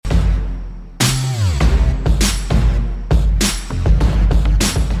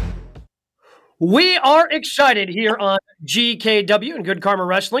We are excited here on GKW and Good Karma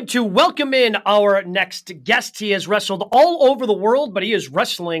Wrestling to welcome in our next guest. He has wrestled all over the world, but he is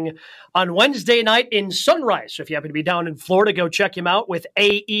wrestling on Wednesday night in Sunrise. So if you happen to be down in Florida, go check him out with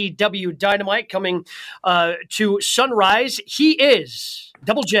AEW Dynamite coming to Sunrise. He is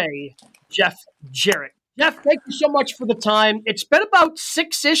Double J, Jeff Jarrett. Jeff, thank you so much for the time. It's been about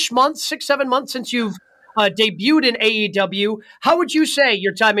 7 months since you've debuted in AEW. How would you say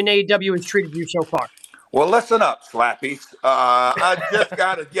your time in AEW has treated you so far? Well, listen up, Slappies. I just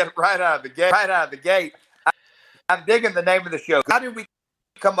got to get right out of the gate. I'm digging the name of the show. How did we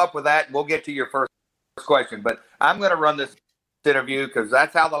come up with that? We'll get to your first question, but I'm going to run this interview because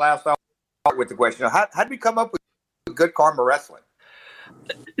that's how the last time I start with the question. How did we come up with Good Karma Wrestling?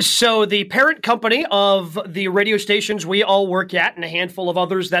 So the parent company of the radio stations we all work at and a handful of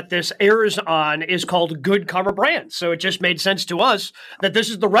others that this airs on is called Good Karma Brand. So it just made sense to us that this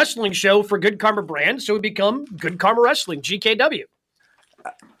is the wrestling show for Good Karma Brand. So we become Good Karma Wrestling, GKW.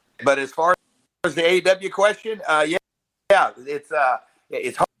 But as far as the AEW question,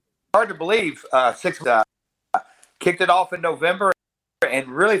 it's hard to believe. Kicked it off in November, and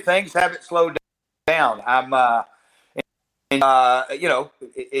really things haven't slowed down.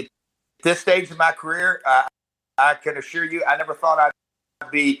 At this stage of my career, I can assure you, I never thought I'd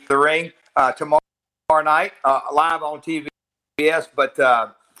be in the ring tomorrow night live on TBS, but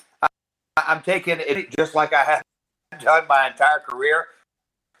I'm taking it just like I have done my entire career.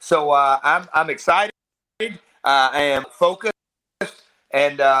 So I'm excited. I am focused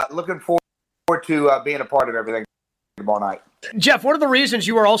and looking forward to being a part of everything tomorrow night. Jeff, one of the reasons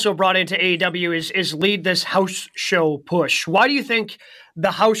you were also brought into AEW is lead this house show push. Why do you think the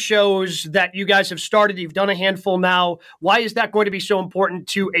house shows that you guys have started, you've done a handful now, why is that going to be so important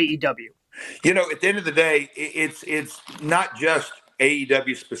to AEW? You know, at the end of the day, it's not just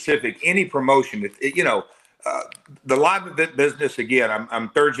AEW specific. Any promotion, the live event business, again, I'm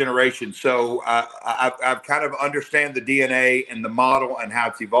third generation, so I've kind of understand the DNA and the model and how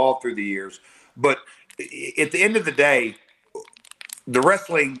it's evolved through the years. But at the end of the day, the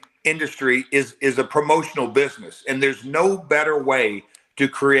wrestling industry is a promotional business, and there's no better way to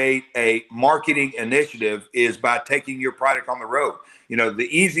create a marketing initiative is by taking your product on the road. You know, the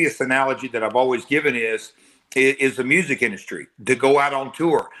easiest analogy that I've always given is the music industry. To go out on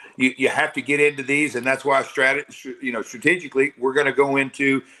tour, you have to get into these, and that's why strategically we're going to go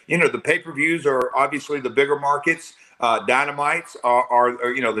into, the pay-per-views are obviously the bigger markets. Dynamites are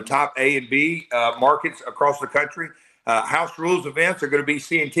the top A and B markets across the country. House Rules events are going to be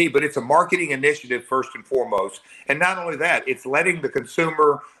C&T, but it's a marketing initiative first and foremost. And not only that, it's letting the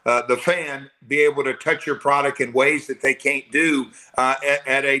consumer, the fan, be able to touch your product in ways that they can't do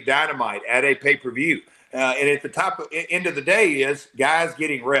at a Dynamite, at a pay-per-view. And at the end of the day is guys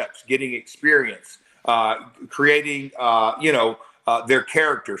getting reps, getting experience, creating, their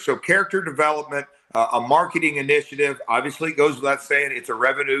character. So character development, a marketing initiative, obviously goes without saying it's a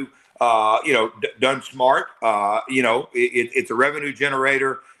revenue done smart. It's a revenue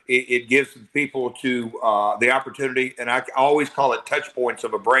generator. It gives people to the opportunity, and I always call it touch points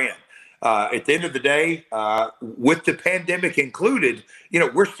of a brand. At the end of the day, with the pandemic included,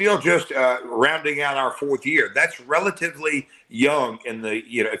 we're still just rounding out our fourth year. That's relatively young in the,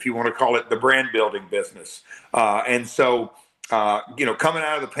 if you want to call it the brand building business. And so, coming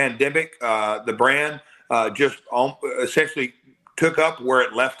out of the pandemic, the brand just essentially took up where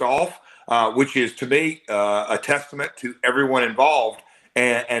it left off, which is, to me, a testament to everyone involved.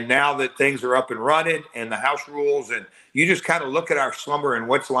 And now that things are up and running and the house rules, and you just kind of look at our summer and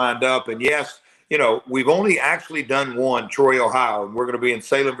what's lined up. And yes, we've only actually done one, Troy, Ohio, and we're going to be in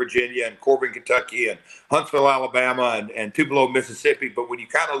Salem, Virginia, and Corbin, Kentucky, and Huntsville, Alabama, and Tupelo, Mississippi. But when you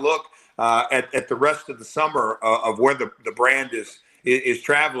kind of look at the rest of the summer of where the brand is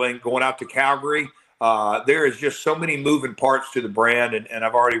traveling, going out to Calgary, there is just so many moving parts to the brand, and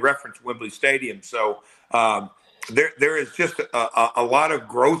I've already referenced Wembley Stadium. So there is just a lot of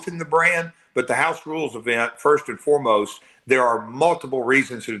growth in the brand, but the House Rules event, first and foremost, there are multiple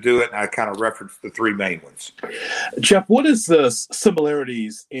reasons to do it, and I kind of referenced the three main ones. Jeff, what is the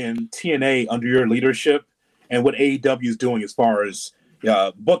similarities in TNA under your leadership and what AEW is doing as far as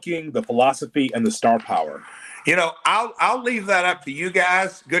booking, the philosophy, and the star power? I'll leave that up to you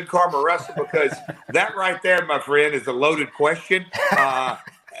guys, Good Karma Wrestling, because that right there, my friend, is a loaded question.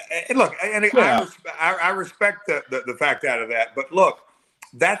 And look, I respect the fact out of that, but look,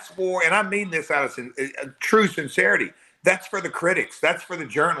 that's for, and I mean this out of true sincerity, that's for the critics, that's for the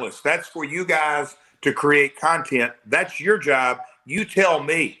journalists, that's for you guys to create content. That's your job. You tell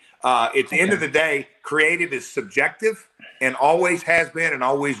me. At the end of the day, creative is subjective. and always has been and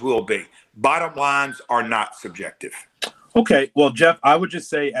always will be. Bottom lines are not subjective. Okay, well, Jeff, I would just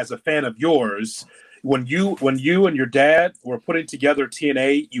say, as a fan of yours, when you and your dad were putting together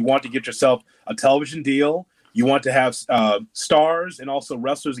TNA, you want to get yourself a television deal. You want to have stars and also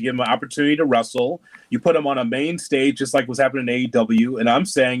wrestlers to give them an opportunity to wrestle. You put them on a main stage, just like what's happening in AEW. And I'm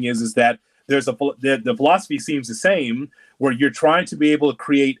saying is that the philosophy seems the same, where you're trying to be able to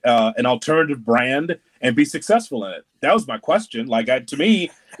create an alternative brand and be successful in it. That was my question. I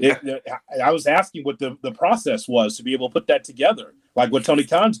was asking what the process was to be able to put that together, like what Tony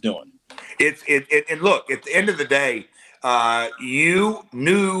Khan's doing. And look, at the end of the day, you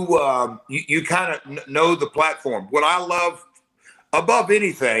knew you kind of know the platform. What I love above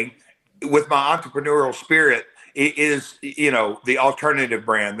anything with my entrepreneurial spirit is, the alternative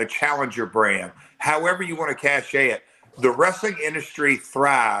brand, the challenger brand, however you want to cachet it. The wrestling industry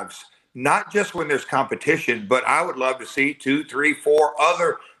thrives not just when there's competition, but I would love to see 2, 3, 4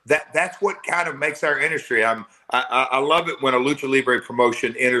 other. That's what kind of makes our industry. I love it when a lucha libre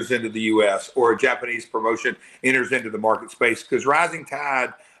promotion enters into the U.S. or a Japanese promotion enters into the market space, because rising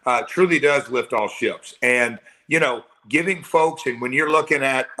tide truly does lift all ships. And giving folks, and when you're looking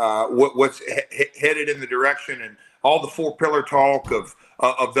at what's headed in the direction and all the 4-pillar talk of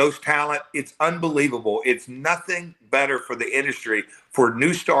those talent, it's unbelievable. It's nothing better for the industry for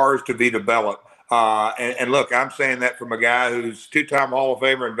new stars to be developed. And look, I'm saying that from a guy who's 2-time Hall of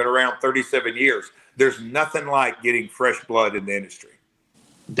Famer and been around 37 years. There's nothing like getting fresh blood in the industry.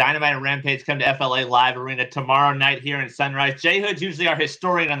 Dynamite and Rampage come to FLA Live Arena tomorrow night here in Sunrise. Jay Hood's usually our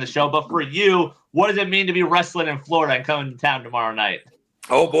historian on the show, but for you, what does it mean to be wrestling in Florida and coming to town tomorrow night?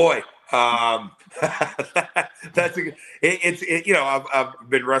 Oh boy. I've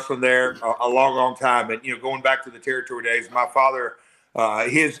been wrestling there a long time, and going back to the territory days, my father,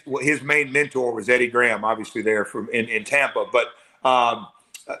 his main mentor was Eddie Graham, obviously there in Tampa. But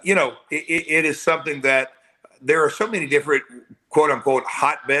it is something that there are so many different quote unquote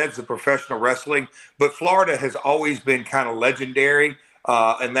hotbeds of professional wrestling, but Florida has always been kind of legendary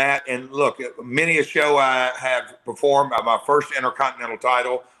in that. And look, many a show I have performed. My first Intercontinental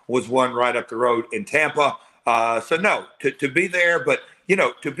title was won right up the road in Tampa. To be there, but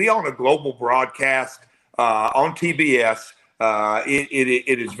to be on a global broadcast on TBS,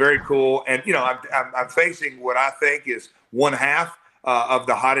 it is very cool. And I'm facing what I think is one half of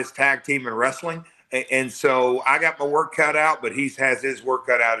the hottest tag team in wrestling, and so I got my work cut out, but he has his work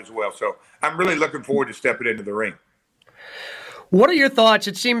cut out as well. So I'm really looking forward to stepping into the ring. What are your thoughts?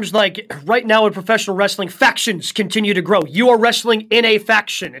 It seems like right now in professional wrestling, factions continue to grow. You are wrestling in a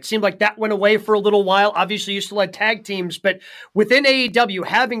faction. It seemed like that went away for a little while. Obviously, you still had tag teams, but within AEW,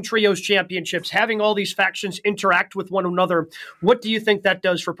 having trios championships, having all these factions interact with one another, what do you think that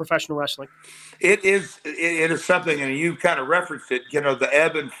does for professional wrestling? It is something, and you kind of referenced it, the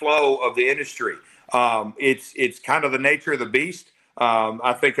ebb and flow of the industry. It's kind of the nature of the beast.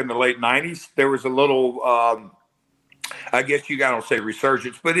 I think in the late 90s, there was a little... I guess you got to say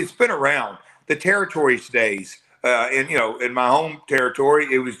resurgence, but it's been around. The territories days, in my home territory,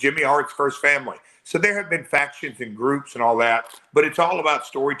 it was Jimmy Hart's first family. So there have been factions and groups and all that, but it's all about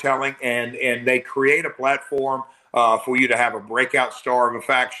storytelling, and they create a platform for you to have a breakout star of a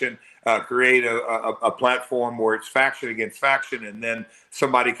faction, create a platform where it's faction against faction, and then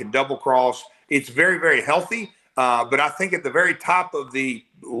somebody can double cross. It's very, very healthy. But I think at the very top of the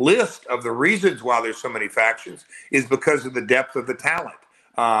list of the reasons why there's so many factions is because of the depth of the talent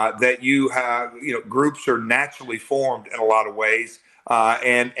that you have. Groups are naturally formed in a lot of ways,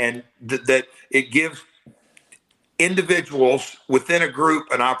 and that it gives individuals within a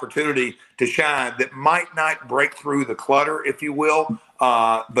group an opportunity to shine that might not break through the clutter, if you will.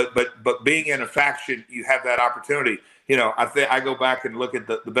 But being in a faction, you have that opportunity. I go back and look at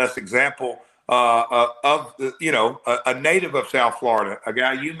the best example of a native of South Florida, a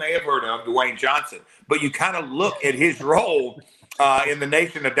guy you may have heard of, Dwayne Johnson, but you kind of look at his role in the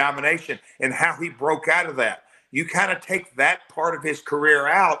Nation of Domination and how he broke out of that. You kind of take that part of his career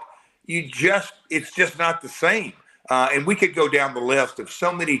out, it's just not the same. And we could go down the list of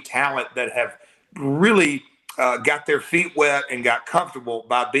so many talent that have really got their feet wet and got comfortable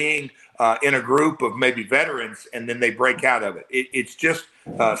by being in a group of maybe veterans, and then they break out of it. It's just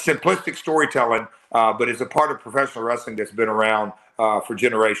simplistic storytelling, but it's a part of professional wrestling that's been around for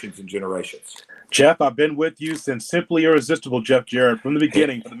generations and generations. Jeff, I've been with you since Simply Irresistible, Jeff Jarrett, from the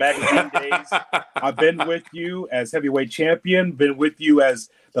beginning, from the magazine days. I've been with you as heavyweight champion, been with you as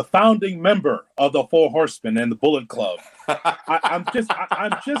the founding member of the Four Horsemen and the Bullet Club. I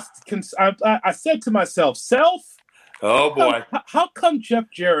said to myself, oh boy, how come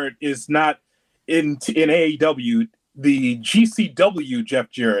Jeff Jarrett is not in AEW the GCW Jeff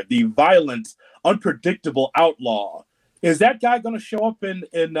Jarrett, the violent, unpredictable outlaw. Is that guy going to show up in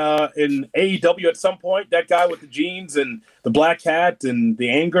AEW at some point? That guy with the jeans and the black hat and the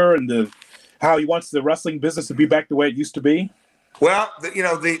anger and how he wants the wrestling business to be back the way it used to be? Well,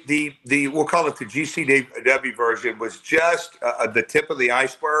 the we'll call it the GCW version was just the tip of the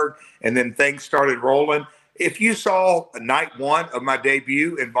iceberg, and then things started rolling. If you saw night one of my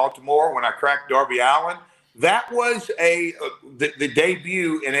debut in Baltimore when I cracked Darby Allin, that was the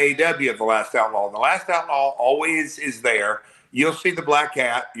debut in AEW of The Last Outlaw. The Last Outlaw always is there. You'll see the black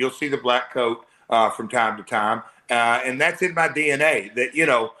hat, you'll see the black coat from time to time, and that's in my DNA. That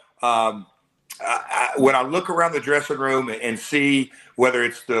when I look around the dressing room and see whether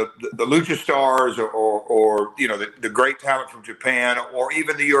it's the Lucha Stars or the great talent from Japan or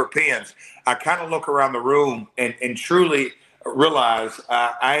even the Europeans, I kind of look around the room and truly realize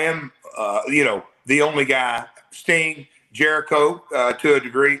I am the only guy, Sting, Jericho, to a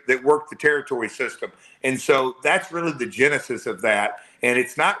degree, that worked the territory system. And so that's really the genesis of that. And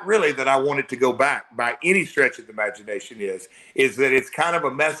it's not really that I want it to go back by any stretch of the imagination is that it's kind of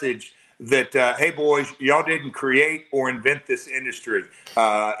a message that, hey, boys, y'all didn't create or invent this industry.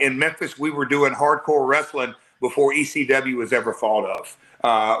 In Memphis, we were doing hardcore wrestling before ECW was ever thought of.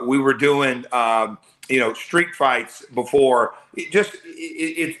 We were doing, street fights before.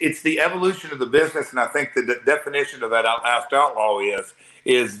 It's the evolution of the business, and I think the definition of that Last Outlaw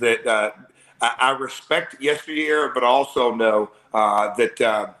is that I respect yesteryear, but also know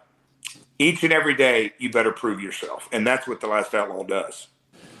that each and every day you better prove yourself, and that's what the Last Outlaw does.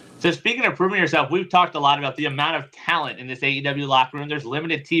 So speaking of proving yourself, we've talked a lot about the amount of talent in this AEW locker room. There's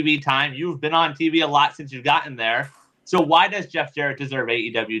limited TV time. You've been on TV a lot since you've gotten there. So why does Jeff Jarrett deserve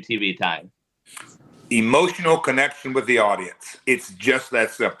AEW TV time? Emotional connection with the audience. It's just that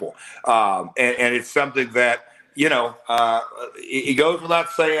simple. And it's something that, it goes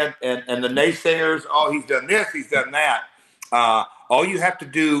without saying, and the naysayers, oh, he's done this, he's done that. All you have to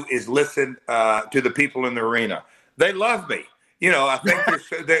do is listen to the people in the arena. They love me. I think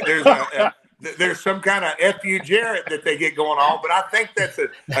there's some kind of F.U. Jarrett that they get going on, but I think that's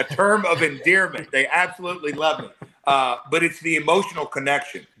a term of endearment. They absolutely love me. But it's the emotional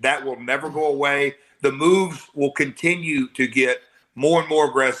connection. That will never go away. The moves will continue to get more and more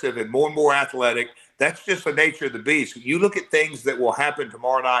aggressive and more athletic. That's just the nature of the beast. You look at things that will happen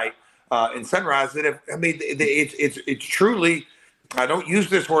tomorrow night in Sunrise. It's truly, I don't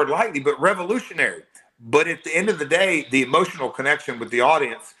use this word lightly, but revolutionary. But at the end of the day, the emotional connection with the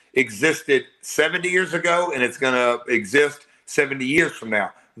audience existed 70 years ago, and it's going to exist 70 years from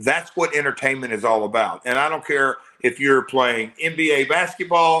now. That's what entertainment is all about. And I don't care if you're playing NBA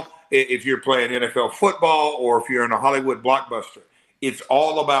basketball, if you're playing NFL football, or if you're in a Hollywood blockbuster. It's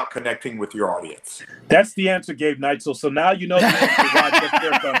all about connecting with your audience. That's the answer, Gabe Neitzel. So now you know the answer why Jeff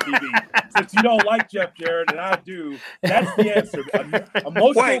Jarrett's on TV. Since you don't like Jeff Jarrett, and I do, that's the answer.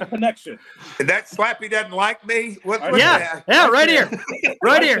 Emotional connection. And that Slappy doesn't like me? Yeah, right here.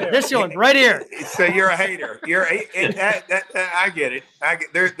 Right here. This one, right here. So you're a hater. I get it.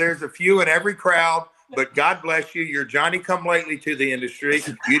 There's a few in every crowd. But God bless you. You're Johnny come lately to the industry.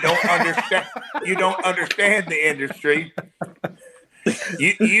 You don't understand. You don't understand the industry.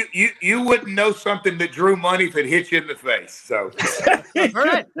 You wouldn't know something that drew money if it hit you in the face. So, all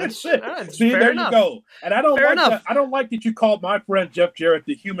right, see, there enough. You go. And I don't like that you called my friend Jeff Jarrett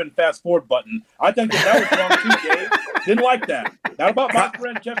the human fast forward button. I think that was wrong too, Gabe. Didn't like that. Not about my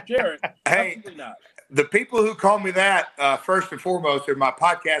friend Jeff Jarrett. Hey, absolutely not. The people who call me that, first and foremost, are my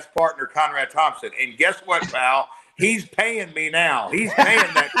podcast partner, Conrad Thompson. And guess what, pal? He's paying me now. He's paying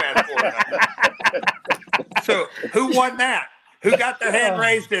that fast forward. So who won that? Who got their hand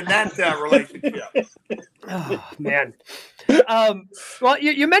raised in that relationship? Oh, man. Well,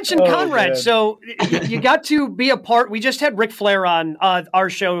 you mentioned Conrad. Man. So you got to be a part. We just had Ric Flair on our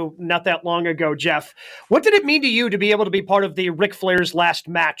show not that long ago, Jeff. What did it mean to you to be able to be part of the Ric Flair's last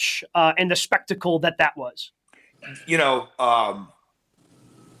match and the spectacle that was?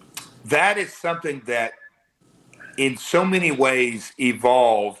 That is something that in so many ways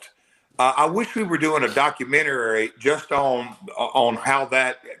evolved. I wish we were doing a documentary just on how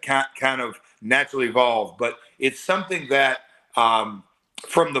that kind of naturally evolved, but it's something that from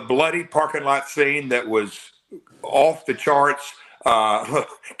the bloody parking lot scene that was off the charts,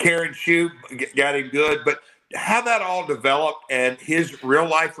 Karen Shue got him good, but how that all developed and his real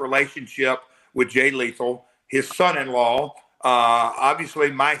life relationship with Jay Lethal, his son-in-law, obviously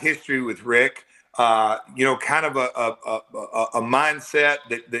my history with Rick, kind of a mindset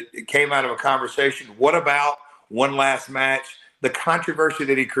that came out of a conversation. What about one last match? The controversy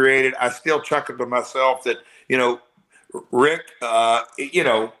that he created, I still chuckle to myself that, Rick,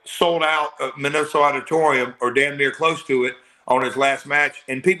 sold out Minnesota Auditorium or damn near close to it on his last match,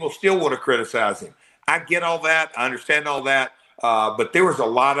 and people still would have criticized him. I get all that. I understand all that. But there was a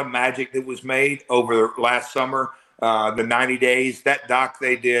lot of magic that was made over last summer, the 90 days, that doc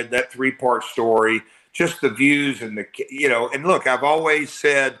they did, that 3-part story, just the views and and look, I've always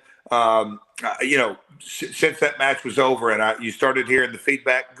said, since that match was over and you started hearing the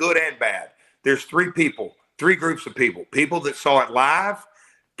feedback, good and bad, there's three groups of people that saw it live,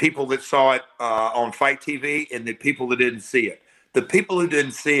 people that saw it on Fight TV, and the people that didn't see it. The people who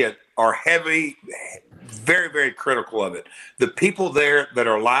didn't see it are very, very critical of it. The people there that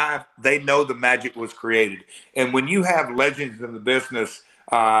are live, they know the magic was created. And when you have legends in the business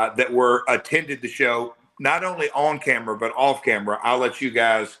that were attended the show, not only on camera, but off camera, I'll let you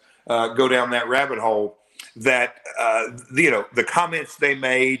guys go down that rabbit hole, that, the comments they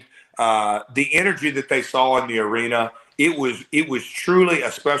made, the energy that they saw in the arena, it was truly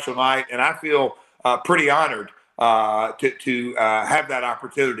a special night. And I feel pretty honored to have that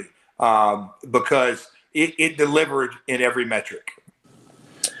opportunity because it delivered in every metric.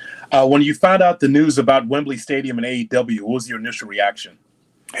 When you found out the news about Wembley Stadium and AEW, what was your initial reaction?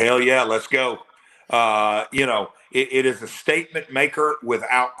 Hell yeah, let's go. It is a statement maker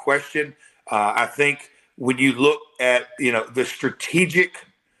without question. I think when you look at, the strategic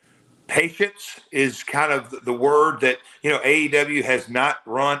patience is kind of the word that, AEW has not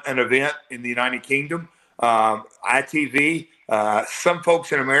run an event in the United Kingdom. ITV, some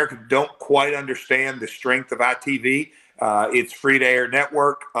folks in America don't quite understand the strength of ITV. It's free to air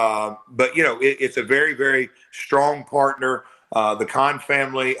network, but it's a very, very strong partner. The Khan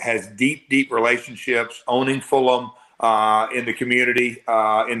family has deep relationships, owning Fulham in the community,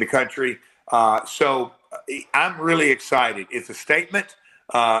 in the country. So I'm really excited. It's a statement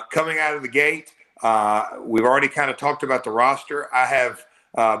coming out of the gate. We've already kind of talked about the roster. I have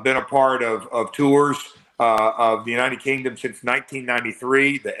been a part of tours of the United Kingdom since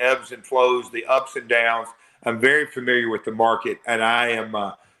 1993, the ebbs and flows, the ups and downs. I'm very familiar with the market, and I am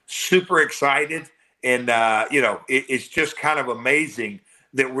super excited. And, it's just kind of amazing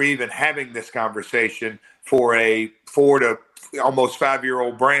that we're even having this conversation for a 4 to almost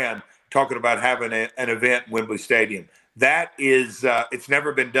 5-year-old brand talking about having an event in Wembley Stadium. That is, it's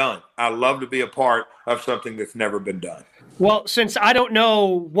never been done. I love to be a part of something that's never been done. Well, since I don't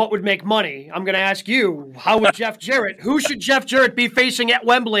know what would make money, I'm going to ask you, who should Jeff Jarrett be facing at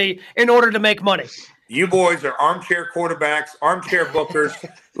Wembley in order to make money? You boys are armchair quarterbacks, armchair bookers,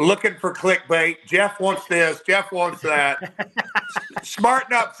 looking for clickbait. Jeff wants this, Jeff wants that.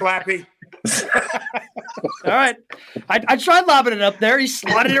 Smarten up, Slappy. All right. I tried lobbing it up there. He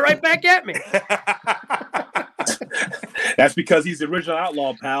slotted it right back at me. That's because he's the original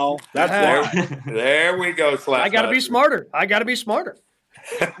outlaw, pal. That's why. There we go, Slap. I got to be smarter.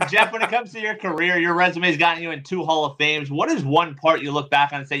 Jeff, when it comes to your career, your resume's gotten you in 2 Hall of Fames. What is one part you look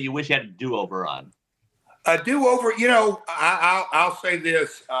back on and say you wish you had a do-over on? A do-over, I'll say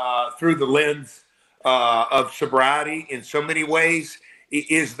this through the lens of sobriety in so many ways,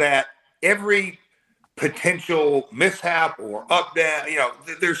 is that every potential mishap or up, down,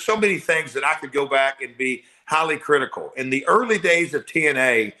 there's so many things that I could go back and be highly critical. In the early days of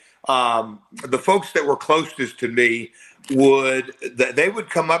TNA, the folks that were closest to me they would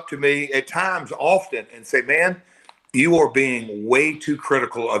come up to me at times often and say, man, you are being way too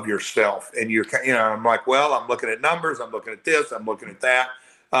critical of yourself. And I'm like, well, I'm looking at numbers. I'm looking at this. I'm looking at that.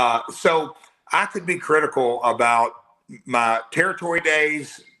 So I could be critical about my territory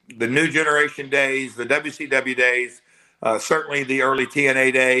days, the new generation days, the WCW days, certainly the early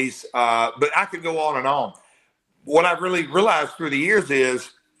TNA days. But I could go on and on. What I've really realized through the years is,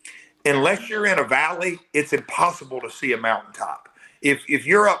 unless you're in a valley, it's impossible to see a mountaintop. If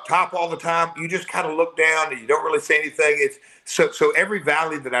you're up top all the time, you just kind of look down and you don't really say anything. It's so every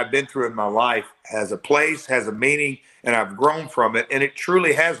valley that I've been through in my life has a place, has a meaning, and I've grown from it. And it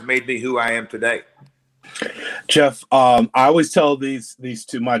truly has made me who I am today. Jeff, I always tell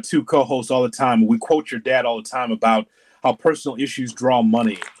my two co-hosts all the time. We quote your dad all the time about how personal issues draw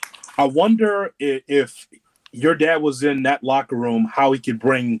money. I wonder if your dad was in that locker room, how he could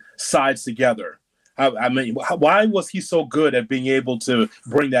bring sides together. I mean, why was he so good at being able to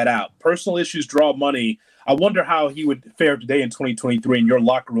bring that out? Personal issues draw money. I wonder how he would fare today in 2023 in your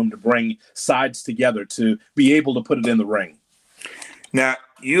locker room to bring sides together, to be able to put it in the ring. Now,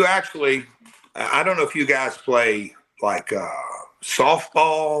 you actually, I don't know if you guys play like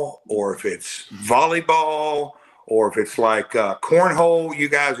softball or if it's volleyball or if it's like cornhole. You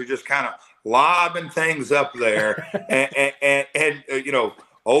guys are just kind of lobbing things up there. and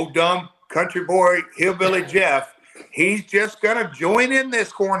old dumb country boy, hillbilly Jeff He's just going to join in this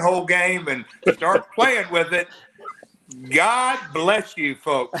cornhole game and start playing with it. God bless you,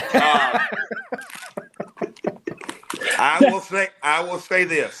 folks. I will say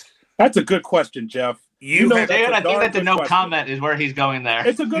this. That's a good question, Jeff. David, I think that the no comment is where he's going there.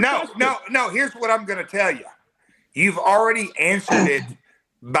 It's a good question. No. Here's what I'm going to tell you. You've already answered it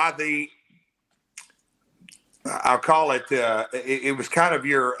by I'll call it, it was kind of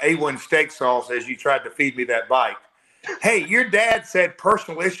your A1 steak sauce as you tried to feed me that bite. Hey, your dad said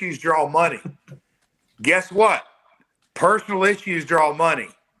personal issues draw money. Guess what? Personal issues draw money.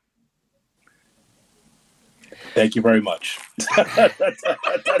 Thank you very much. Let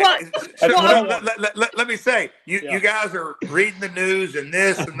me say, you guys are reading the news and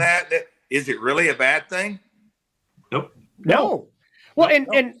this and that. Is it really a bad thing? Nope. No. Well,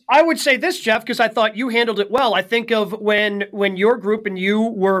 and I would say this, Jeff, because I thought you handled it well. I think of when your group and you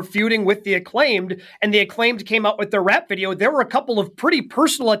were feuding with the Acclaimed, and the Acclaimed came out with their rap video. There were a couple of pretty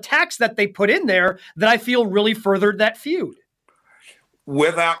personal attacks that they put in there that I feel really furthered that feud.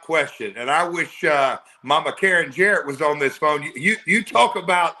 Without question. And I wish Mama Karen Jarrett was on this phone. You talk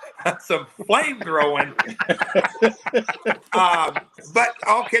about some flame throwing. But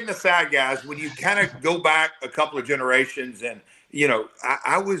all kidding aside, guys, when you kind of go back a couple of generations, and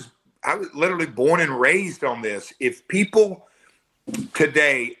I was literally born and raised on this. If people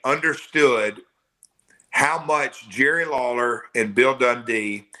today understood how much Jerry Lawler and Bill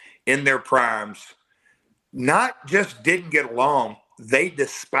Dundee in their primes not just didn't get along, they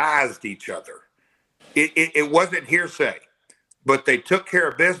despised each other. It wasn't hearsay, but they took care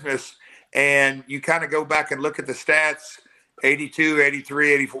of business. And you kind of go back and look at the stats, 82,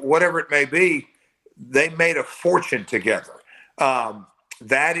 83, 84, whatever it may be, they made a fortune together.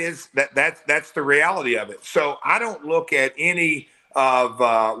 That's the reality of it. So I don't look at any of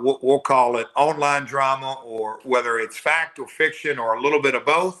what we'll call it online drama, or whether it's fact or fiction or a little bit of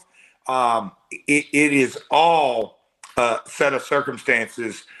both. It is all a set of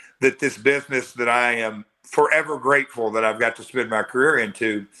circumstances that this business that I am forever grateful that I've got to spend my career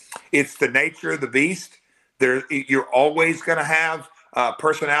into. It's the nature of the beast. You're always going to have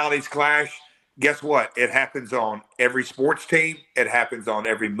personalities clash. Guess what? It happens on every sports team. It happens on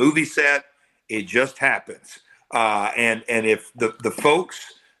every movie set. It just happens. And if the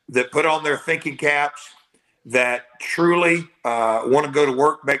folks that put on their thinking caps that truly want to go to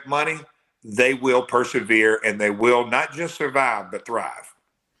work, make money, they will persevere, and they will not just survive, but thrive.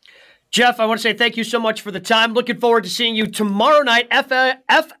 Jeff, I want to say thank you so much for the time. Looking forward to seeing you tomorrow night,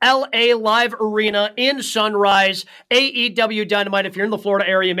 FLA Live Arena in Sunrise, AEW Dynamite. If you're in the Florida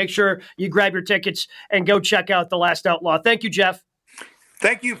area, make sure you grab your tickets and go check out The Last Outlaw. Thank you, Jeff.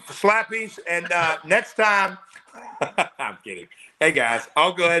 Thank you, Slappies. And next time, I'm kidding. Hey, guys,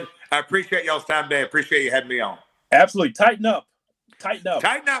 all good. I appreciate y'all's time today. I appreciate you having me on. Absolutely. Tighten up.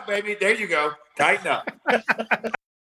 Tighten up, baby. There you go. Tighten up.